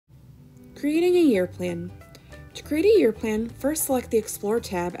Creating a year plan. To create a year plan, first select the Explore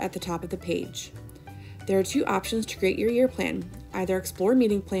tab at the top of the page. There are two options to create your year plan, either Explore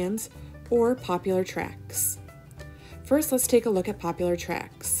Meeting Plans or Popular Tracks. First, let's take a look at Popular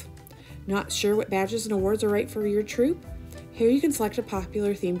Tracks. Not sure what badges and awards are right for your troop? Here you can select a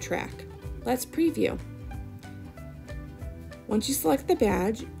popular theme track. Let's preview. Once you select the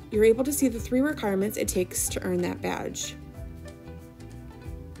badge, you're able to see the 3 requirements it takes to earn that badge.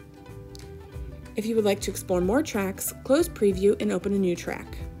 If you would like to explore more tracks, close Preview and open a new track.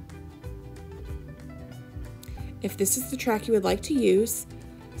 If this is the track you would like to use,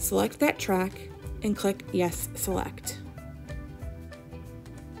 select that track and click Yes, Select.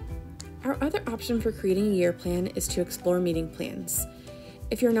 Our other option for creating a year plan is to explore meeting plans.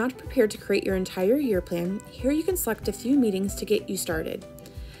 If you're not prepared to create your entire year plan, here you can select a few meetings to get you started.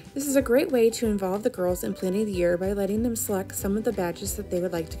 This is a great way to involve the girls in planning the year by letting them select some of the badges that they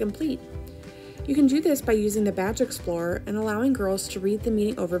would like to complete. You can do this by using the Badge Explorer and allowing girls to read the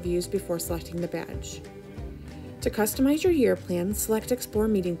meeting overviews before selecting the badge. To customize your year plan, select Explore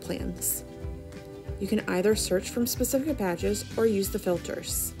Meeting Plans. You can either search from specific badges or use the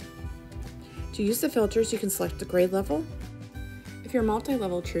filters. To use the filters, you can select the grade level. If you're a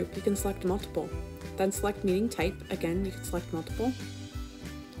multi-level troop, you can select multiple. Then select meeting type, again you can select multiple,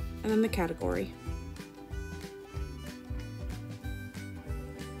 and then the category.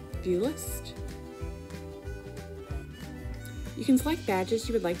 View list. You can select badges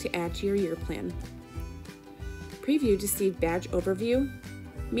you would like to add to your year plan. Preview to see badge overview,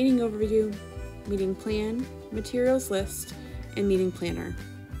 meeting plan, materials list, and meeting planner.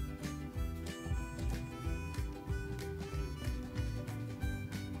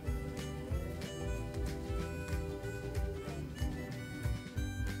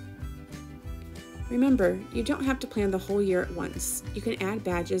 Remember, you don't have to plan the whole year at once. You can add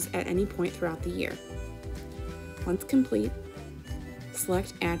badges at any point throughout the year. Once complete,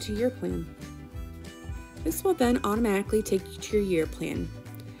 select Add to Year Plan. This will then automatically take you to your year plan.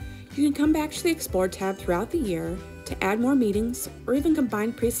 You can come back to the Explore tab throughout the year to add more meetings or even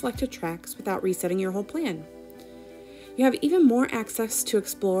combine pre-selected tracks without resetting your whole plan. You have even more access to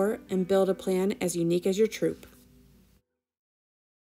explore and build a plan as unique as your troop.